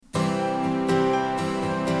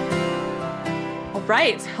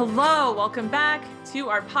right. Hello. Welcome back to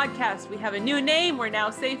our podcast. We have a new name. We're now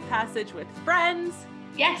Safe Passage with Friends.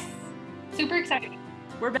 Yes. Super exciting.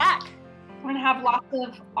 We're back. We're going to have lots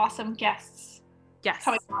of awesome guests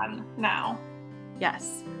coming on now.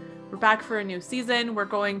 Yes. We're back for a new season. We're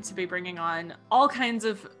going to be bringing on all kinds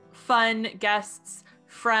of fun guests,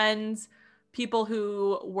 friends, people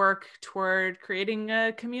who work toward creating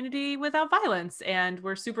a community without violence. And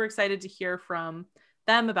we're super excited to hear from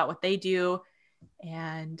them about what they do.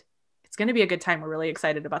 And it's going to be a good time. We're really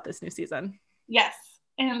excited about this new season. Yes.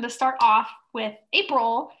 And to start off with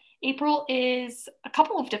April is a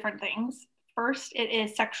couple of different things. First, it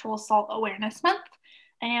is Sexual Assault Awareness Month.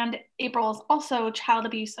 And April is also Child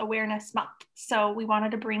Abuse Awareness Month. So we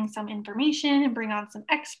wanted to bring some information and bring on some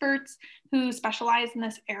experts who specialize in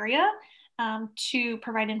this area to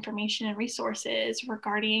provide information and resources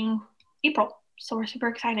regarding April. So we're super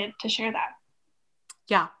excited to share that.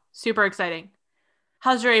 Yeah, super exciting.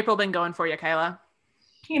 How's your April been going for you, Kyla?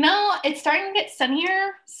 You know, it's starting to get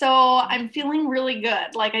sunnier, so I'm feeling really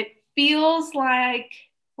good. Like, it feels like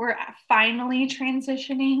we're finally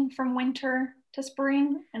transitioning from winter to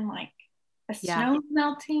spring, and like the snow's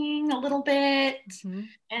melting a little bit, and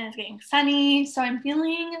it's getting sunny. So I'm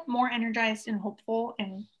feeling more energized and hopeful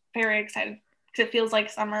and very excited because it feels like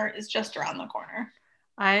summer is just around the corner.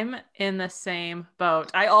 I'm in the same boat.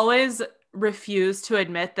 I always refuse to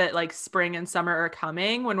admit that like spring and summer are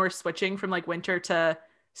coming when we're switching from like winter to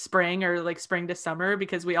spring or like spring to summer,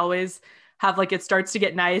 because we always have like it starts to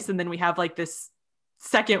get nice and then we have like this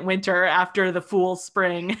second winter after the full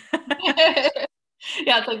spring.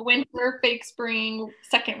 Yeah, it's like winter, fake spring,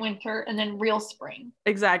 second winter, and then real spring.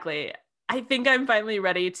 Exactly. I think I'm finally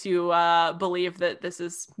ready to believe that this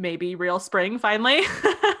is maybe real spring finally.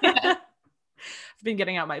 Yeah. I've been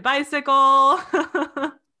getting out my bicycle.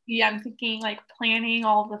 Yeah, I'm thinking like planning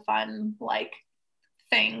all the fun like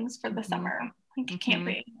things for the summer, like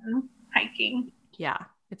camping and hiking. Yeah,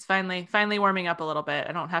 it's finally warming up a little bit.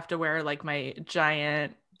 I don't have to wear like my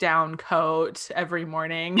giant down coat every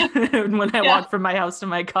morning when I walk from my house to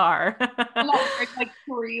my car. I'm not wearing like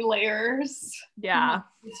 3 layers. Yeah.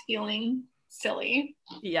 It's feeling silly.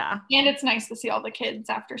 Yeah. And it's nice to see all the kids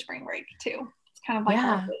after spring break too. It's kind of like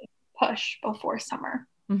a push before summer.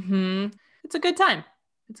 It's a good time.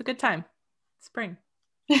 Spring.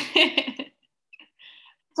 So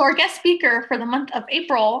our guest speaker for the month of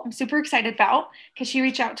April, I'm super excited about because she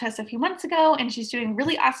reached out to us a few months ago and she's doing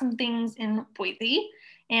really awesome things in Boise.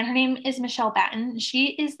 And her name is Michelle Batten.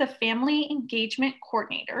 She is the Family Engagement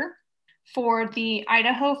Coordinator for the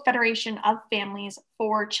Idaho Federation of Families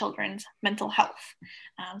for Children's Mental Health.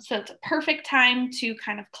 So it's a perfect time to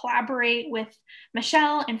kind of collaborate with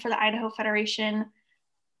Michelle and for the Idaho Federation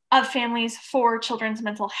of Families for Children's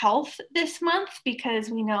Mental Health this month, because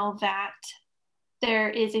we know that there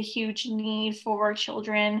is a huge need for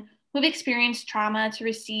children who've experienced trauma to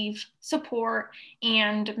receive support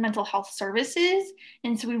and mental health services.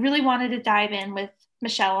 And so we really wanted to dive in with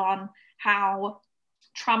Michelle on how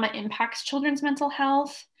trauma impacts children's mental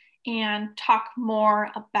health and talk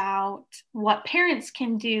more about what parents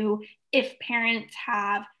can do if parents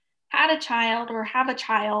have had a child or have a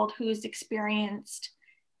child who's experienced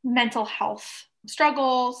mental health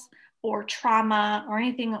struggles or trauma or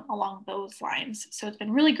anything along those lines. So it's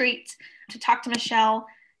been really great to talk to Michelle.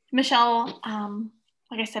 Michelle,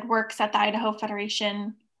 like I said, works at the Idaho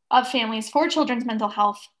Federation of Families for Children's Mental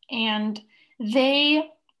Health, and they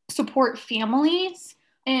support families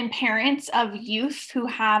and parents of youth who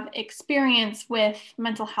have experience with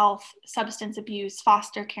mental health, substance abuse,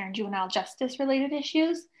 foster care, and juvenile justice related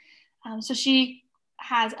issues. So she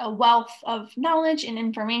has a wealth of knowledge and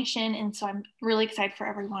information. And so I'm really excited for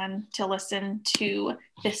everyone to listen to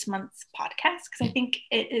this month's podcast because I think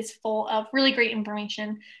it is full of really great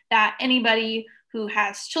information that anybody who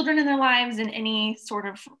has children in their lives in any sort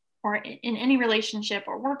of, or in any relationship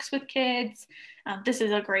or works with kids, this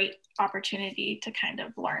is a great opportunity to kind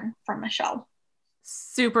of learn from Michelle.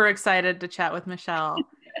 Super excited to chat with Michelle.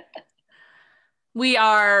 We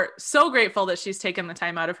are so grateful that she's taken the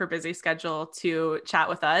time out of her busy schedule to chat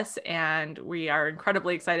with us, and we are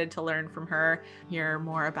incredibly excited to learn from her, hear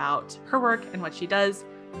more about her work and what she does,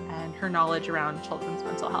 and her knowledge around children's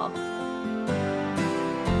mental health.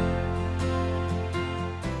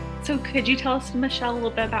 So could you tell us, Michelle, a little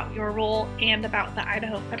bit about your role and about the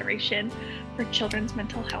Idaho Federation for Children's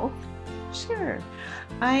Mental Health? Sure.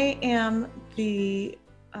 I am the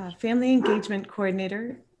Family Engagement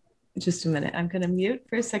Coordinator. Just a minute. I'm going to mute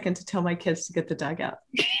for a second to tell my kids to get the dog out.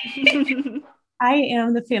 I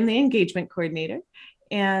am the Family Engagement Coordinator,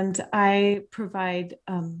 And I provide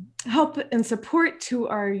help and support to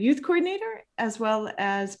our youth coordinator, as well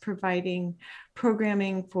as providing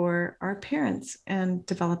programming for our parents and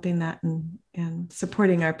developing that and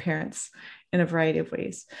supporting our parents in a variety of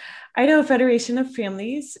ways. Idaho Federation of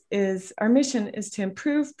Families our mission is to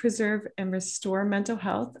improve, preserve, and restore mental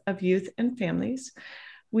health of youth and families.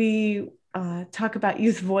 We talk about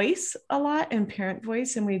youth voice a lot and parent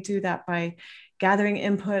voice, and we do that by gathering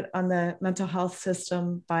input on the mental health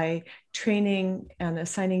system, by training and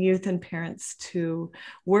assigning youth and parents to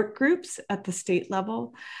work groups at the state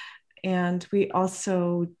level. And we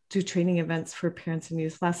also do training events for parents and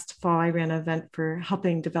youth. Last fall, I ran an event for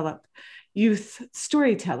helping develop youth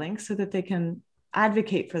storytelling so that they can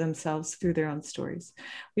advocate for themselves through their own stories.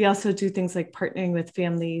 We also do things like partnering with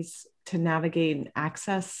families to navigate and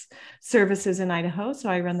access services in Idaho. So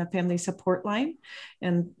I run the family support line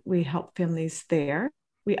and we help families there.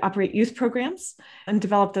 We operate youth programs and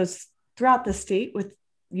develop those throughout the state with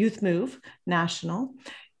Youth Move National.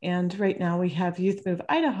 And right now we have Youth Move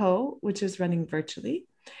Idaho, which is running virtually.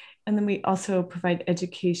 And then we also provide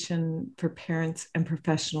education for parents and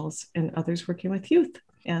professionals and others working with youth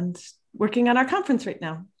and working on our conference right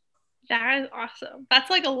now. That is awesome. That's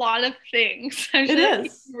like a lot of things. It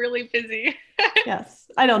is really busy. Yes,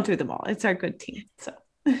 I don't do them all. It's our good team. So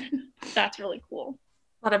that's really cool.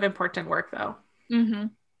 A lot of important work though. Mm-hmm.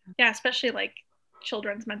 Yeah, especially like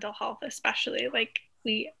children's mental health, especially like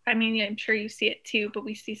I'm sure you see it too, but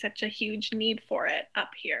we see such a huge need for it up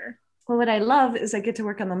here. Well, what I love is I get to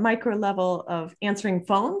work on the micro level of answering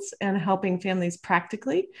phones and helping families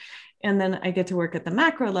practically. And then I get to work at the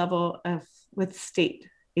macro level with state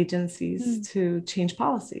agencies to change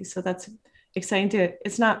policy. So that's exciting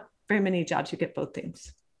it's not very many jobs you get both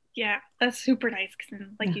things. Yeah, that's super nice. Because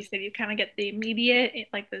like you said, you kind of get the immediate,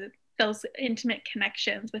 like those intimate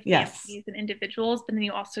connections with families and individuals, but then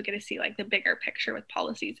you also get to see like the bigger picture with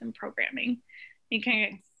policies and programming. You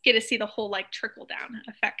kind of get to see the whole like trickle down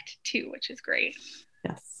effect too, which is great.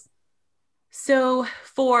 Yes. So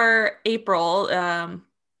for April,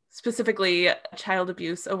 specifically Child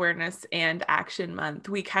Abuse Awareness and Action Month,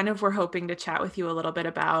 we kind of were hoping to chat with you a little bit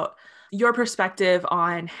about your perspective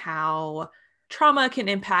on how trauma can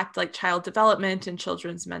impact like child development and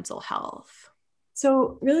children's mental health.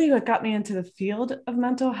 So really what got me into the field of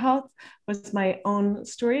mental health was my own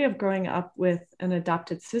story of growing up with an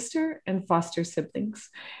adopted sister and foster siblings.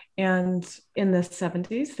 And in the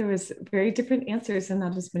 70s, there was very different answers and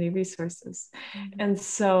not as many resources. Mm-hmm. And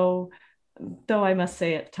so, though I must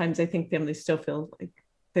say at times, I think families still feel like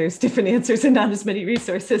there's different answers and not as many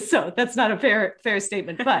resources. So that's not a fair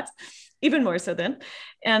statement, but even more so then.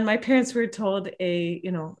 And my parents were told a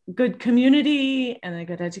good community and a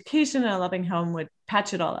good education and a loving home would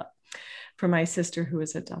patch it all up for my sister who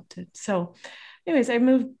was adopted. So anyways, I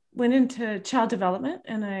went into child development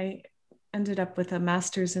and I ended up with a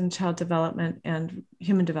master's in child development and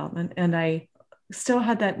human development. And I still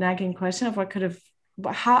had that nagging question of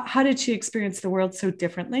how did she experience the world so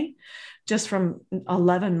differently just from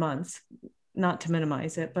 11 months, not to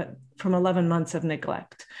minimize it, but from 11 months of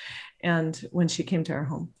neglect. And when she came to our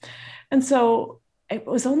home. And so it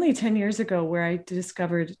was only 10 years ago where I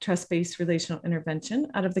discovered trust-based relational intervention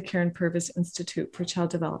out of the Karen Purvis Institute for Child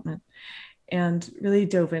Development and really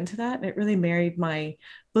dove into that. And it really married my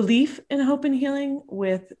belief in hope and healing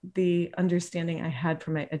with the understanding I had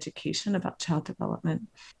from my education about child development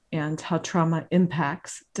and how trauma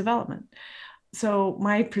impacts development. So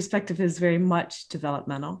my perspective is very much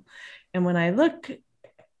developmental. And when I look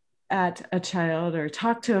at a child or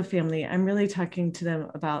talk to a family, I'm really talking to them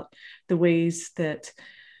about the ways that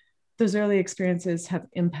those early experiences have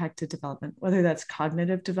impacted development, whether that's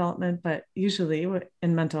cognitive development, but usually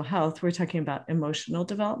in mental health, we're talking about emotional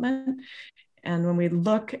development. And when we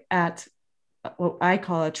look at what I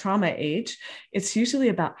call a trauma age, it's usually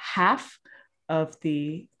about half of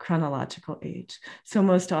the chronological age. So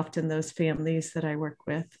most often those families that I work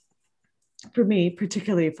with, for me,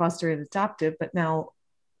 particularly foster and adoptive, but now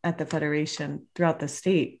at the Federation throughout the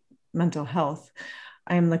state, mental health,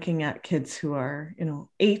 I'm looking at kids who are,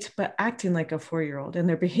 8, but acting like a 4-year-old, and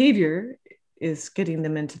their behavior is getting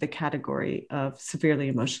them into the category of severely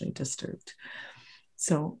emotionally disturbed.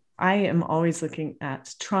 So I am always looking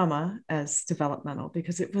at trauma as developmental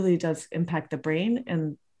because it really does impact the brain.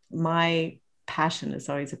 And my passion is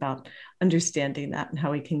always about understanding that and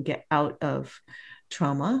how we can get out of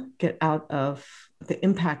trauma, get out of the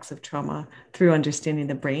impacts of trauma through understanding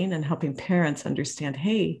the brain and helping parents understand,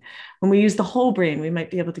 hey, when we use the whole brain, we might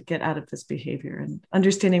be able to get out of this behavior and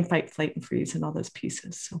understanding fight, flight, and freeze and all those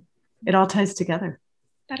pieces. So it all ties together.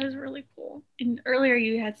 That is really cool. And earlier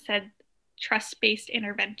you had said trust-based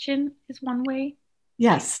intervention is one way.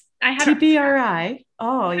 Yes. I had TBRI.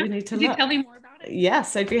 Oh, you need to Could look. you tell me more about it?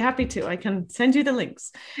 Yes, I'd be happy to. I can send you the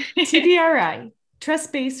links. TBRI,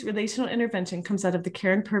 Trust-Based Relational Intervention, comes out of the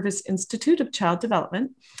Karen Purvis Institute of Child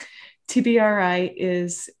Development. TBRI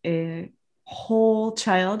is a whole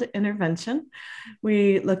child intervention.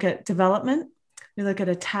 We look at development, we look at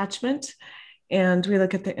attachment, and we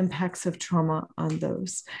look at the impacts of trauma on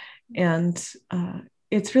those. And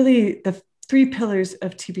it's really the three pillars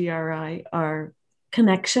of TBRI are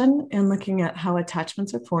connection and looking at how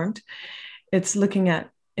attachments are formed. It's looking at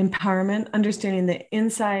empowerment, understanding the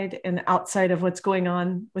inside and outside of what's going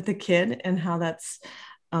on with a kid and how that's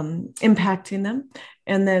impacting them.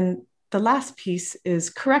 And then the last piece is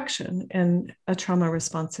correction and a trauma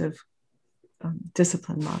responsive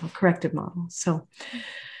discipline model, corrective model. So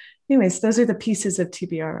anyways, those are the pieces of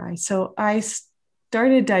TBRI. So I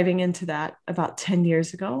started diving into that about 10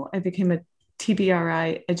 years ago. I became a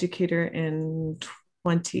TBRI educator in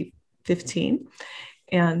 2015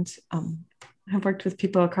 and have worked with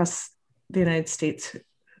people across the United States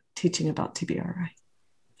teaching about TBRI.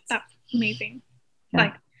 That's amazing. Yeah.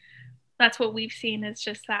 Like that's what we've seen is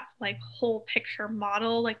just that like whole picture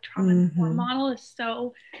model, like trauma informed model is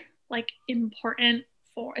so like important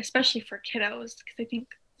for, especially for kiddos, because I think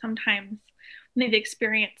sometimes when they've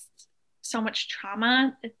experienced so much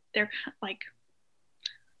trauma, they're like,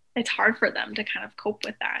 it's hard for them to kind of cope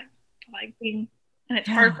with that, like being, and it's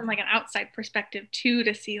hard from like an outside perspective too,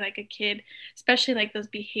 to see like a kid, especially like those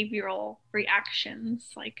behavioral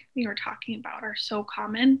reactions like we were talking about are so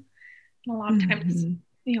common. And a lot of times,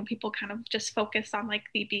 you know, people kind of just focus on like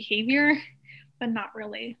the behavior, but not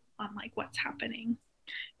really on like what's happening.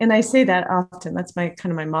 And I say that often. That's my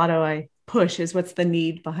kind of my motto. I push is what's the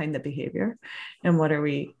need behind the behavior, and what are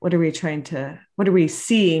we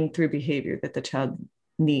seeing through behavior that the child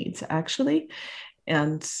needs actually.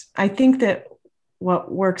 And I think that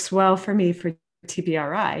what works well for me for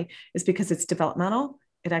TBRI is because it's developmental.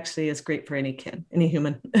 It actually is great for any kid, any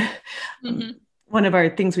human. One of our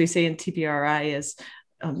things we say in TBRI is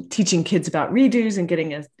teaching kids about redos and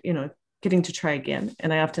getting to try again.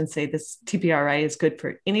 And I often say this TBRI is good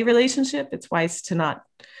for any relationship. It's wise to not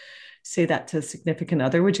say that to a significant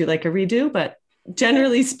other. Would you like a redo? But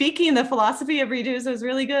generally speaking, the philosophy of redos is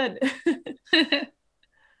really good.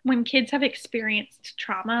 When kids have experienced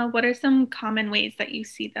trauma, what are some common ways that you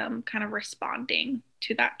see them kind of responding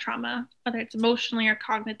to that trauma, whether it's emotionally or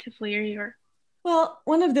cognitively or? Well,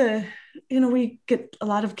 one of the, we get a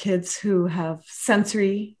lot of kids who have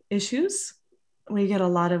sensory issues. We get a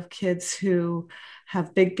lot of kids who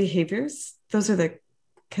have big behaviors. Those are the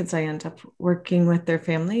kids I end up working with their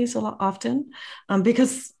families a lot often,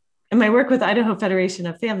 because in my work with Idaho Federation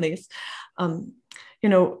of Families,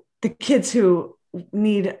 the kids who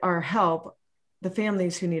need our help, the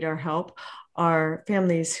families who need our help are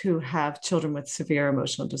families who have children with severe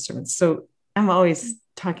emotional disturbance. So I'm always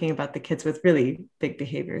talking about the kids with really big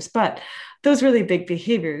behaviors, but those really big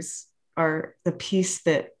behaviors are the piece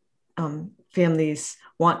that families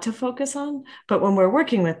want to focus on. But when we're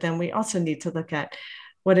working with them, we also need to look at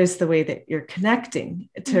what is the way that you're connecting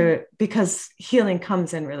to, because healing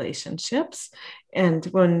comes in relationships. And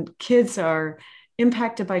when kids are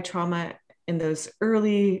impacted by trauma in those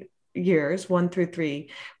early years, 1 through 3,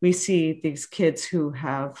 we see these kids who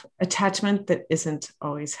have attachment that isn't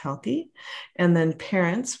always healthy. And then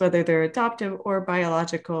parents, whether they're adoptive or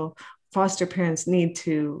biological, foster parents need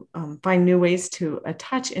to find new ways to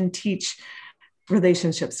attach and teach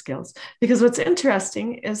relationship skills. Because what's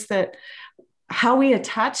interesting is that how we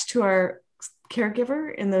attach to our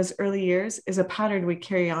caregiver in those early years is a pattern we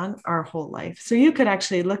carry on our whole life. So you could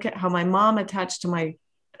actually look at how my mom attached to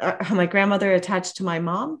how my grandmother attached to my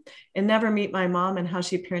mom and never meet my mom and how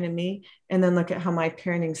she parented me. And then look at how my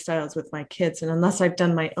parenting styles with my kids. And unless I've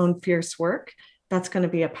done my own fierce work, that's going to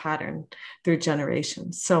be a pattern through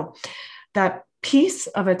generations. So that piece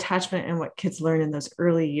of attachment and what kids learn in those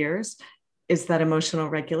early years is that emotional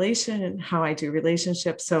regulation and how I do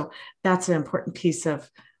relationships. So that's an important piece of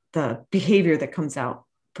the behavior that comes out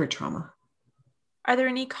for trauma. Are there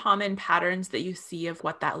any common patterns that you see of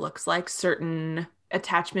what that looks like? Certain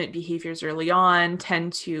attachment behaviors early on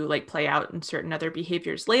tend to like play out in certain other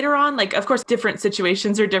behaviors later on. Like, of course, different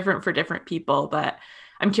situations are different for different people, but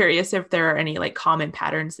I'm curious if there are any like common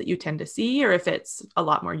patterns that you tend to see, or if it's a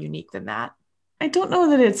lot more unique than that. I don't know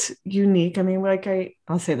that it's unique. I mean,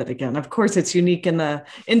 I'll say that again. Of course, it's unique in the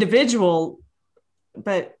individual,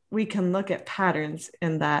 but we can look at patterns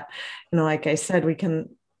in that, like I said, we can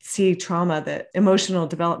see trauma, that emotional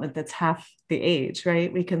development that's half the age,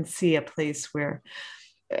 right? We can see a place where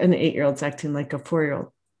an 8-year-old's acting like a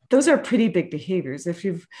 4-year-old those are pretty big behaviors. If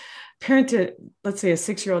you've parented, let's say a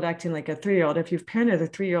 6-year-old acting like a 3-year-old, if you've parented a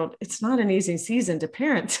 3-year-old, it's not an easy season to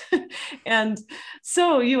parent. And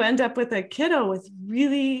so you end up with a kiddo with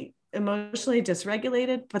really emotionally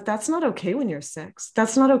dysregulated, but that's not okay when you're 6.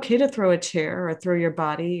 That's not okay to throw a chair or throw your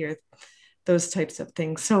body or those types of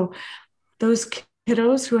things. So those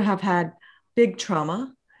kiddos who have had big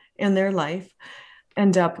trauma in their life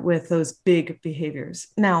end up with those big behaviors.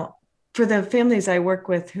 Now, for the families I work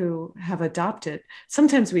with who have adopted,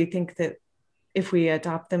 sometimes we think that if we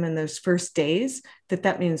adopt them in those first days,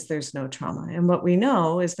 that means there's no trauma. And what we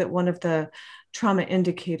know is that one of the trauma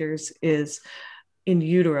indicators is in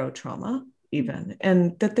utero trauma, even,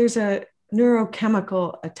 and that there's a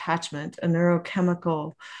neurochemical attachment, a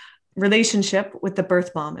neurochemical relationship with the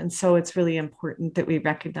birth mom. And so it's really important that we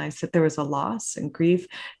recognize that there was a loss and grief,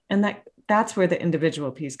 and that's where the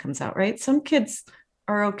individual piece comes out, right? Some kids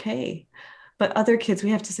are okay, but other kids,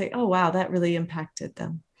 we have to say, oh, wow, that really impacted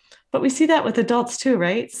them. But we see that with adults too,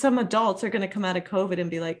 right? Some adults are going to come out of COVID and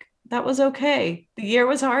be like, that was okay. The year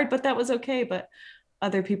was hard, but that was okay. But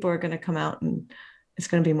other people are going to come out and it's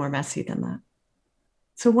going to be more messy than that.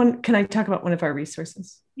 So can I talk about one of our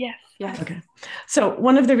resources? Yes. Okay. So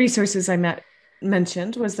one of the resources I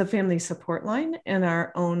mentioned was the Family Support Line, and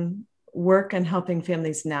our own work in helping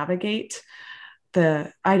families navigate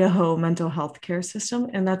the Idaho mental health care system.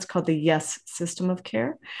 And that's called the YES system of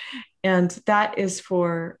care. And that is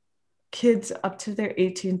for kids up to their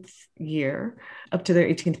 18th year, up to their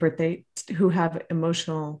 18th birthday, who have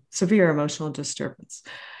severe emotional disturbance,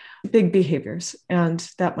 big behaviors. And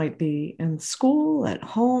that might be in school, at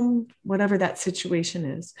home, whatever that situation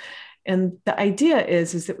is. And the idea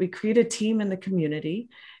is that we create a team in the community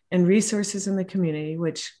and resources in the community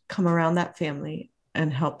which come around that family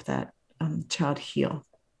and help that child heal.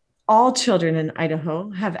 All children in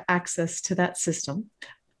Idaho have access to that system.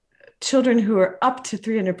 Children who are up to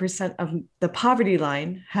 300% of the poverty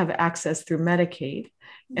line have access through Medicaid,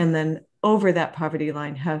 and then over that poverty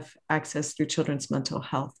line have access through Children's Mental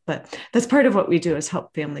Health. But that's part of what we do, is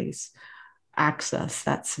help families access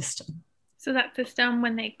that system. So that system,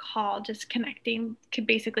 when they call, just connecting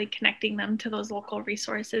them to those local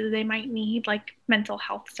resources they might need, like mental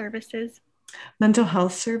health services. Mental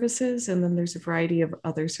health services, and then there's a variety of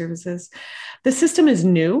other services. The system is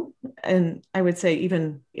new, and I would say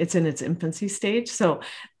even it's in its infancy stage. So,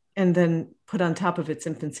 and then put on top of its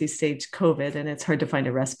infancy stage COVID, and it's hard to find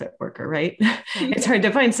a respite worker, right? It's hard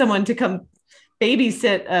to find someone to come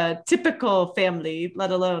babysit a typical family,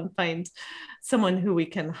 let alone find someone who we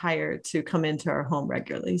can hire to come into our home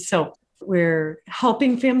regularly. So we're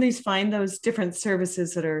helping families find those different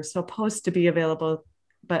services that are supposed to be available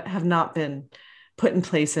but have not been put in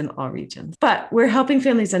place in all regions. But we're helping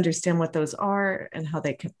families understand what those are and how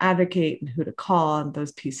they can advocate and who to call and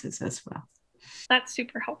those pieces as well. That's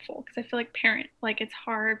super helpful, because I feel like it's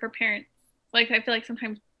hard for parents. Like, I feel like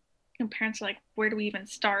sometimes parents are like, where do we even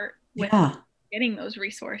start with getting those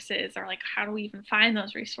resources, or like, how do we even find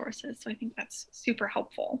those resources? So I think that's super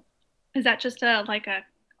helpful. Is that just a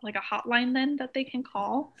hotline then that they can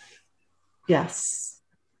call? Yes.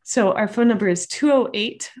 So our phone number is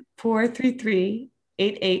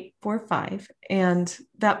 208-433-8845. And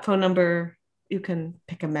that phone number, you can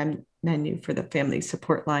pick a menu for the Family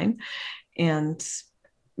Support Line and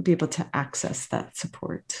be able to access that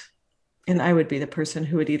support. And I would be the person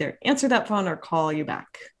who would either answer that phone or call you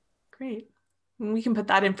back. Great. We can put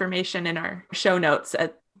that information in our show notes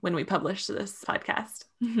when we publish this podcast.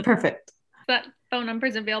 Perfect. That phone number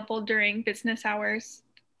is available during business hours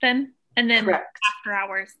then? And then Correct. After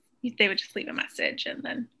hours, they would just leave a message and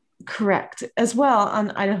then. Correct. As well, on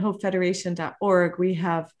idahofederation.org, we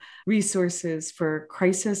have resources for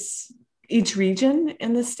crisis. Each region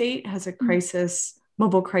in the state has a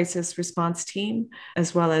mobile crisis response team,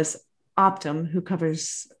 as well as Optum, who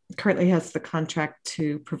currently has the contract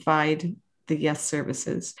to provide the YES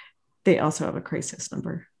services. They also have a crisis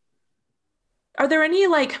number. Are there any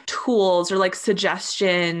tools or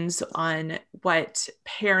suggestions on what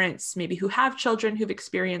parents maybe who have children who've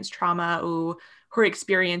experienced trauma or who are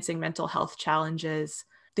experiencing mental health challenges,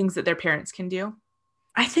 things that their parents can do?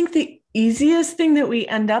 I think the easiest thing that we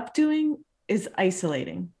end up doing is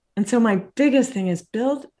isolating. And so my biggest thing is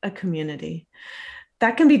build a community.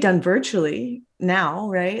 That can be done virtually now,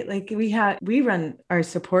 right? We run our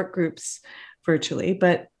support groups virtually,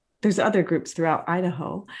 but there's other groups throughout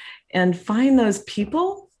Idaho, and find those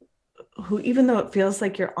people who, even though it feels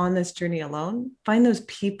like you're on this journey alone, find those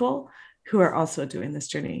people who are also doing this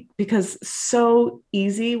journey, because so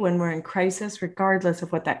easy when we're in crisis, regardless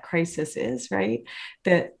of what that crisis is, right?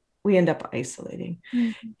 That we end up isolating.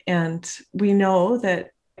 Mm-hmm. And we know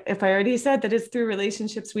that If I already said that it's through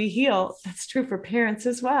relationships we heal, that's true for parents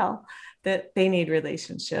as well, that they need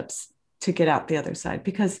relationships to get out the other side,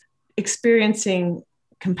 because experiencing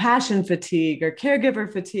compassion fatigue or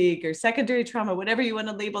caregiver fatigue or secondary trauma, whatever you want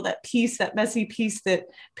to label that piece, that messy piece that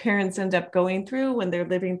parents end up going through when they're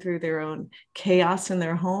living through their own chaos in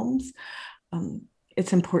their homes,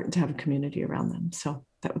 it's important to have a community around them. So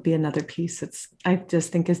that would be another piece. I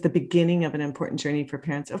just think is the beginning of an important journey for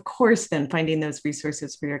parents. Of course, then finding those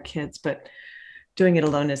resources for your kids, but doing it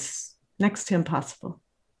alone is next to impossible.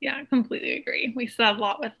 Yeah, I completely agree. We see that a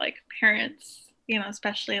lot with like parents,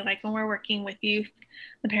 especially like when we're working with youth,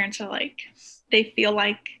 the parents are like, they feel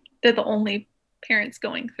like they're the only parents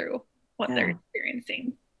going through what they're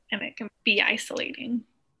experiencing, and it can be isolating.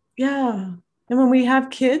 Yeah. And when we have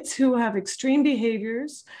kids who have extreme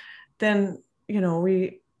behaviors, then,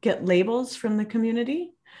 we get labels from the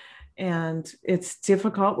community, and it's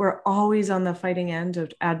difficult. We're always on the fighting end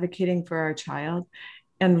of advocating for our child.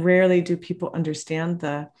 And rarely do people understand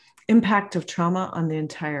the impact of trauma on the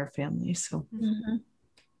entire family. So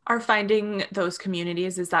Are finding those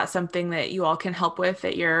communities, is that something that you all can help with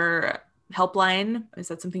at your helpline? Is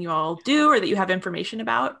that something you all do or that you have information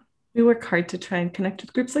about? We work hard to try and connect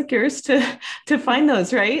with groups like yours to find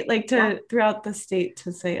those, right? Like throughout the state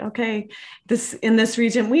to say, okay, in this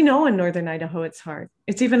region, we know in Northern Idaho, it's hard.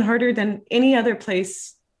 It's even harder than any other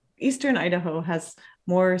place. Eastern Idaho has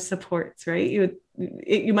more supports, right?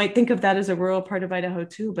 You might think of that as a rural part of Idaho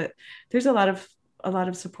too, but there's a lot of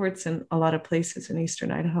supports in a lot of places in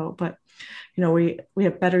Eastern Idaho. But we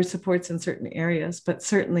have better supports in certain areas, but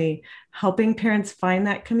certainly helping parents find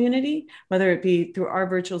that community, whether it be through our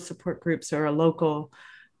virtual support groups or a local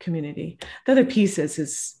community. The other piece is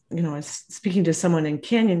as speaking to someone in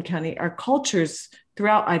Canyon County, our cultures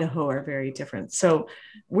throughout Idaho are very different. So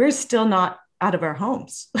we're still not out of our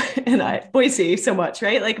homes and Boise so much,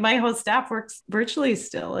 right? Like my whole staff works virtually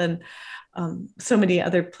still. And so many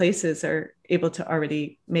other places are able to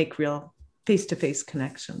already make real face-to-face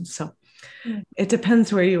connections. So it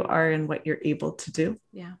depends where you are and what you're able to do.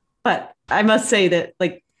 Yeah. But I must say that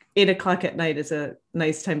like 8:00 at night is a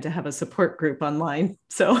nice time to have a support group online.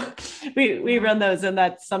 So we run those, and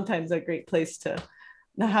that's sometimes a great place to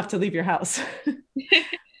not have to leave your house.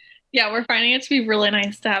 Yeah, we're finding it to be really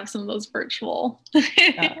nice to have some of those virtual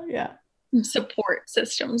support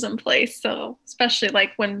systems in place. So especially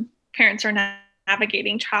like when parents are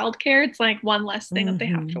navigating childcare, it's like one less thing that they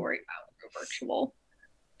have to worry about with a virtual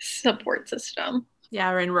support system. Yeah,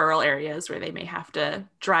 or in rural areas where they may have to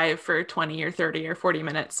drive for 20 or 30 or 40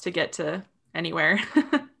 minutes to get to anywhere.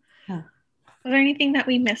 Was there anything that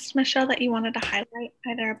we missed, Michelle, that you wanted to highlight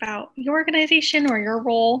either about your organization or your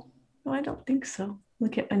role? No, I don't think so.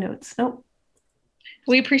 Look at my notes. Nope.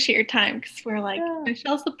 We appreciate your time because we're like,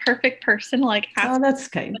 Michelle's the perfect person to like ask that's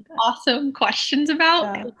kind. awesome questions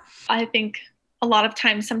about. Yeah. I think a lot of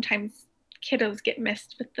times, sometimes kiddos get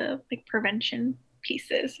missed with the like prevention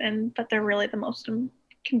pieces, but they're really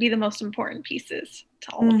can be the most important pieces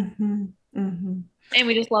to all of them. And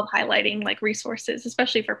we just love highlighting like resources,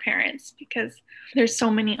 especially for parents, because there's so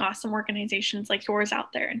many awesome organizations like yours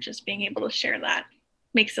out there, and just being able to share that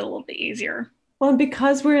makes it a little bit easier. Well, and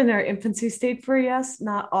because we're in our infancy state for ES,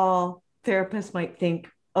 not all therapists might think,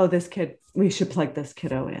 oh, we should plug this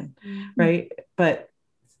kiddo in, right? But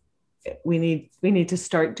we need to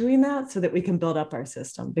start doing that so that we can build up our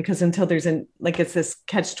system, because until it's this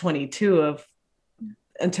catch-22 of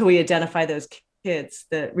until we identify those kids,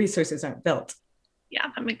 the resources aren't built. Yeah,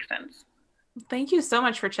 that makes sense. Thank you so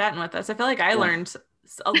much for chatting with us. I feel like I learned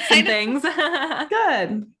some things.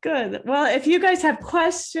 Good. Well, if you guys have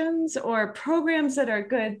questions or programs that are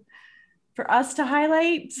good for us to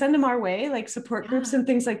highlight, send them our way, like support groups and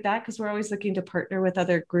things like that, because we're always looking to partner with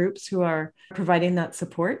other groups who are providing that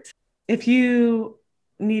support. If you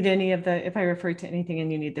need if I refer to anything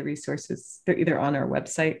and you need the resources, they're either on our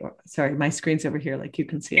website sorry, my screen's over here, like you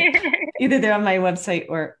can see it. Either they're on my website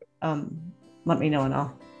or let me know and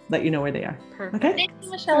I'll let you know where they are. Perfect. Okay. Thank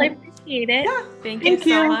you, Michelle. I appreciate it. Yeah, Thank you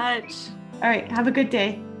so much. All right. Have a good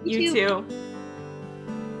day. You too.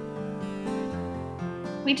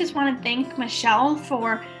 We just want to thank Michelle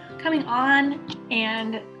for coming on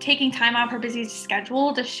and taking time out of her busy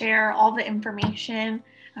schedule to share all the information.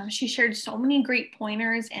 She shared so many great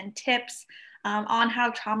pointers and tips on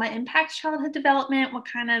how trauma impacts childhood development, what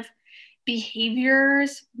kind of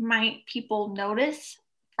behaviors might people notice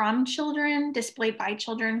from children, displayed by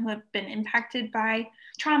children who have been impacted by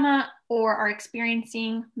trauma or are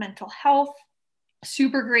experiencing mental health.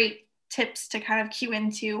 Super great tips to kind of cue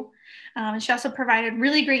into. She also provided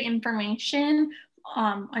really great information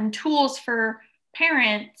on tools for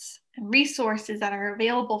parents and resources that are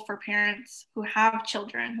available for parents who have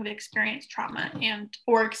children who've experienced trauma and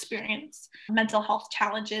or experience mental health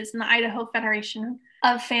challenges. And the Idaho Federation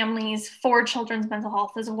of Families for Children's Mental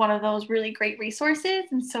Health is one of those really great resources.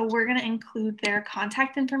 And so we're going to include their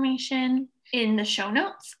contact information in the show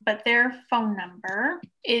notes, but their phone number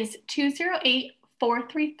is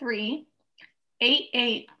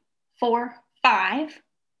 208-433-8845.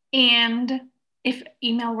 And if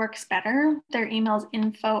email works better, their email is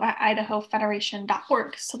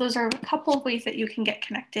info@idahofederation.org. So those are a couple of ways that you can get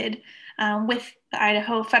connected with the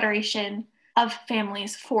Idaho Federation of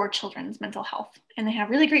Families for Children's Mental Health. And they have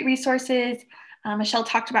really great resources. Michelle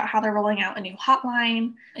talked about how they're rolling out a new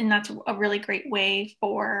hotline, and that's a really great way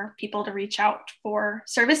for people to reach out for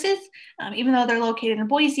services. Even though they're located in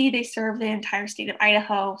Boise, they serve the entire state of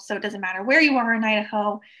Idaho. So it doesn't matter where you are in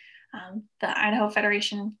Idaho. The Idaho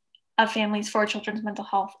Federation of Families for Children's Mental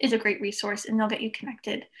Health is a great resource, and they'll get you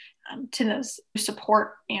connected to those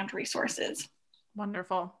support and resources.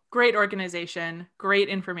 Wonderful. Great organization, great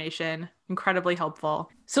information, incredibly helpful.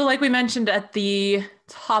 So like we mentioned at the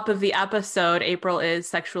top of the episode, April is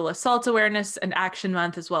Sexual Assault Awareness and Action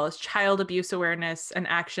Month, as well as Child Abuse Awareness and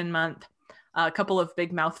Action Month. A couple of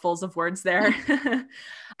big mouthfuls of words there.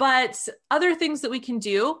 But other things that we can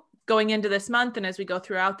do going into this month and as we go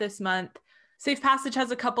throughout this month, Safe Passage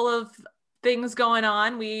has a couple of things going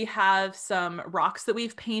on. We have some rocks that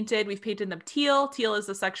we've painted. We've painted them teal. Teal is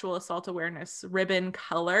the sexual assault awareness ribbon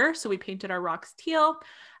color. So we painted our rocks teal,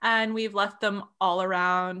 and we've left them all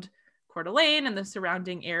around Coeur d'Alene and the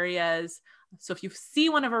surrounding areas. So if you see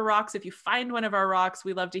one of our rocks, if you find one of our rocks,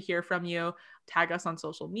 we love to hear from you. Tag us on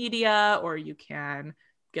social media, or you can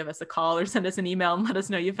give us a call or send us an email and let us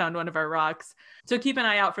know you found one of our rocks. So keep an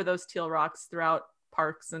eye out for those teal rocks throughout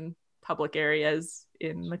parks and public areas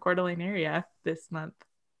in the Coeur d'Alene area this month.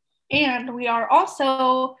 And we are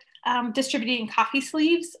also distributing coffee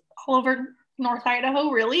sleeves all over North Idaho,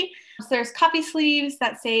 really. So there's coffee sleeves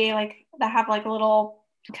that say that have a little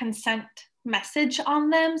consent message on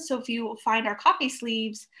them. So if you find our coffee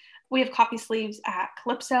sleeves, we have coffee sleeves at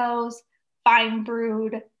Calypso's, Fine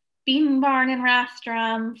Brewed, Bean Barn in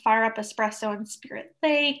Rathdrum, Fire Up Espresso in Spirit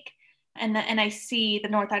Lake, and the NIC, the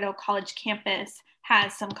North Idaho College campus,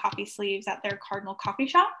 has some coffee sleeves at their Cardinal Coffee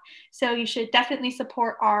Shop. So you should definitely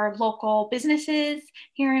support our local businesses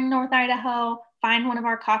here in North Idaho. Find one of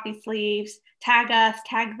our coffee sleeves, tag us,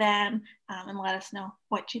 tag them, and let us know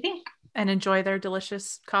what you think. And enjoy their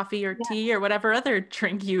delicious coffee or tea or whatever other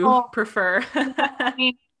drink you prefer. I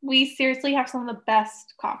mean, we seriously have some of the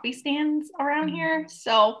best coffee stands around here,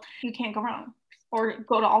 so you can't go wrong. Or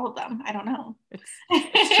go to all of them. I don't know.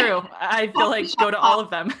 It's true. I feel like go to all of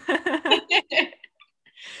them.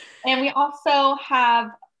 And we also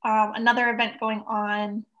have another event going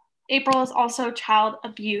on. April is also Child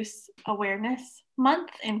Abuse Awareness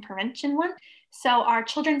Month and Prevention Month. So our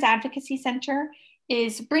Children's Advocacy Center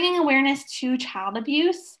is bringing awareness to child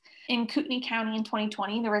abuse. In Kootenai County in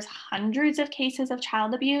 2020, there was hundreds of cases of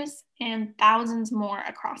child abuse and thousands more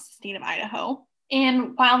across the state of Idaho.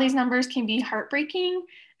 And while these numbers can be heartbreaking,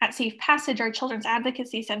 at Safe Passage, our Children's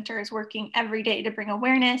Advocacy Center is working every day to bring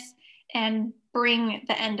awareness and bring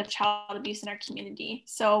the end of child abuse in our community.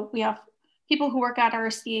 So we have people who work at our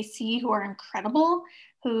CAC who are incredible,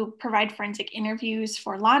 who provide forensic interviews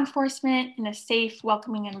for law enforcement in a safe,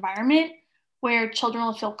 welcoming environment where children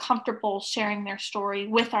will feel comfortable sharing their story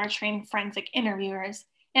with our trained forensic interviewers.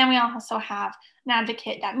 And we also have an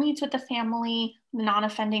advocate that meets with the family, the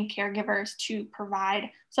non-offending caregivers, to provide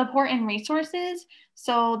support and resources.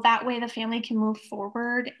 So that way the family can move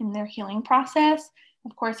forward in their healing process.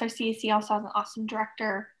 Of course, our CAC also has an awesome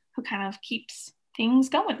director who kind of keeps things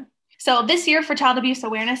going. So this year for Child Abuse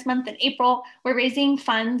Awareness Month in April, we're raising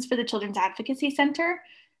funds for the Children's Advocacy Center.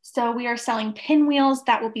 So we are selling pinwheels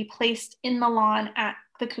that will be placed in the lawn at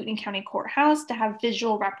the Kootenai County Courthouse to have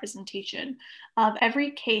visual representation of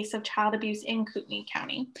every case of child abuse in Kootenai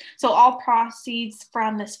County. So all proceeds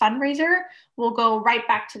from this fundraiser will go right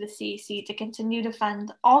back to the CAC to continue to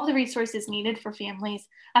fund all the resources needed for families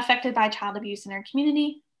affected by child abuse in our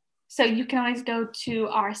community. So you can always go to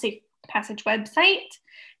our Safe Passage website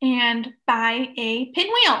and buy a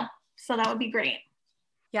pinwheel. So that would be great.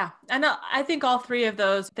 Yeah. And I think all three of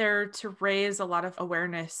those, they're to raise a lot of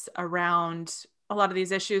awareness around a lot of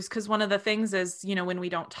these issues. Because one of the things is, when we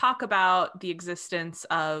don't talk about the existence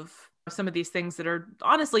of some of these things that are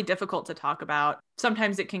honestly difficult to talk about,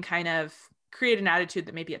 sometimes it can kind of create an attitude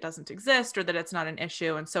that maybe it doesn't exist or that it's not an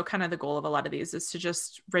issue. And so kind of the goal of a lot of these is to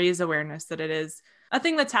just raise awareness that it is a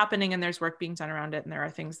thing that's happening and there's work being done around it and there are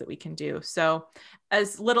things that we can do. So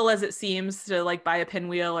as little as it seems to like buy a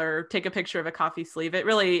pinwheel or take a picture of a coffee sleeve, it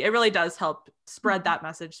really does help spread that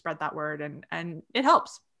message, spread that word, and it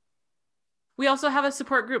helps. We also have a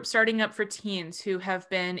support group starting up for teens who have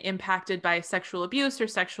been impacted by sexual abuse or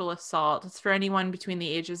sexual assault. It's for anyone between the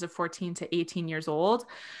ages of 14 to 18 years old.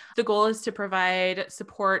 The goal is to provide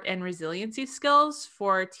support and resiliency skills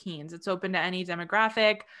for teens. It's open to any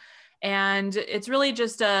demographic, and it's really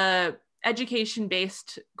just a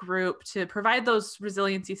education-based group to provide those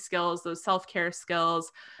resiliency skills, those self-care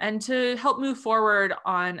skills, and to help move forward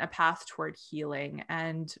on a path toward healing.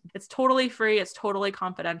 And it's totally free. It's totally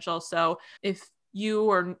confidential. So if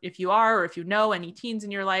you know any teens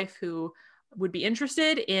in your life who would be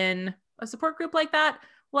interested in a support group like that,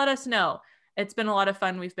 let us know. It's been a lot of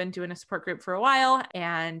fun. We've been doing a support group for a while,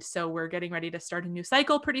 and so we're getting ready to start a new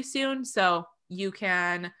cycle pretty soon. So you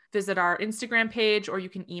can visit our Instagram page, or you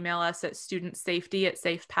can email us at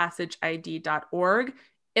studentsafety@safepassageid.org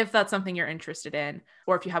if that's something you're interested in,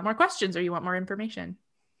 or if you have more questions or you want more information.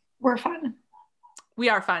 We're fun. We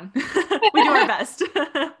are fun. We do our best.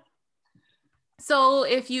 So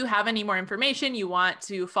if you have any more information, you want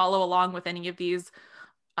to follow along with any of these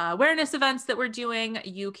awareness events that we're doing,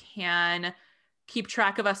 you can keep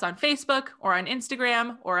track of us on Facebook or on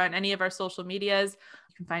Instagram or on any of our social medias.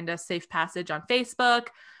 You can find us Safe Passage on Facebook.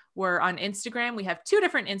 We're on Instagram. We have 2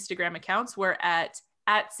 different Instagram accounts. We're at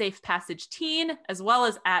Safe Passage Teen, as well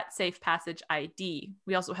as at Safe Passage ID.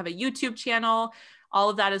 We also have a YouTube channel. All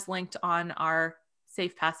of that is linked on our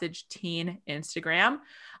Safe Passage Teen Instagram.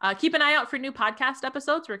 Keep an eye out for new podcast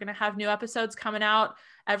episodes. We're going to have new episodes coming out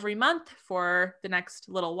every month for the next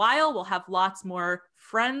little while. We'll have lots more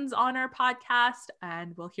friends on our podcast,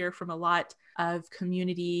 and we'll hear from a lot of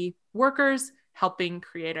community workers helping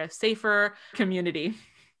create a safer community.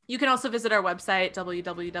 You can also visit our website,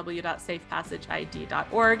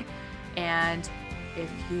 www.safepassageid.org. And if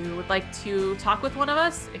you would like to talk with one of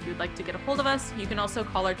us, if you'd like to get a hold of us, you can also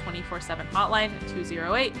call our 24/7 hotline,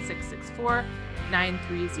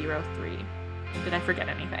 208-664-9303. Did I forget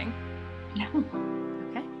anything? No.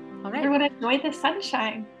 Okay. All right. Everyone enjoy the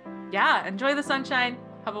sunshine. Yeah, enjoy the sunshine.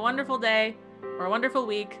 Have a wonderful day or a wonderful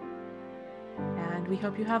week. And we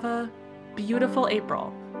hope you have a beautiful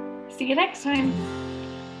April. See you next time.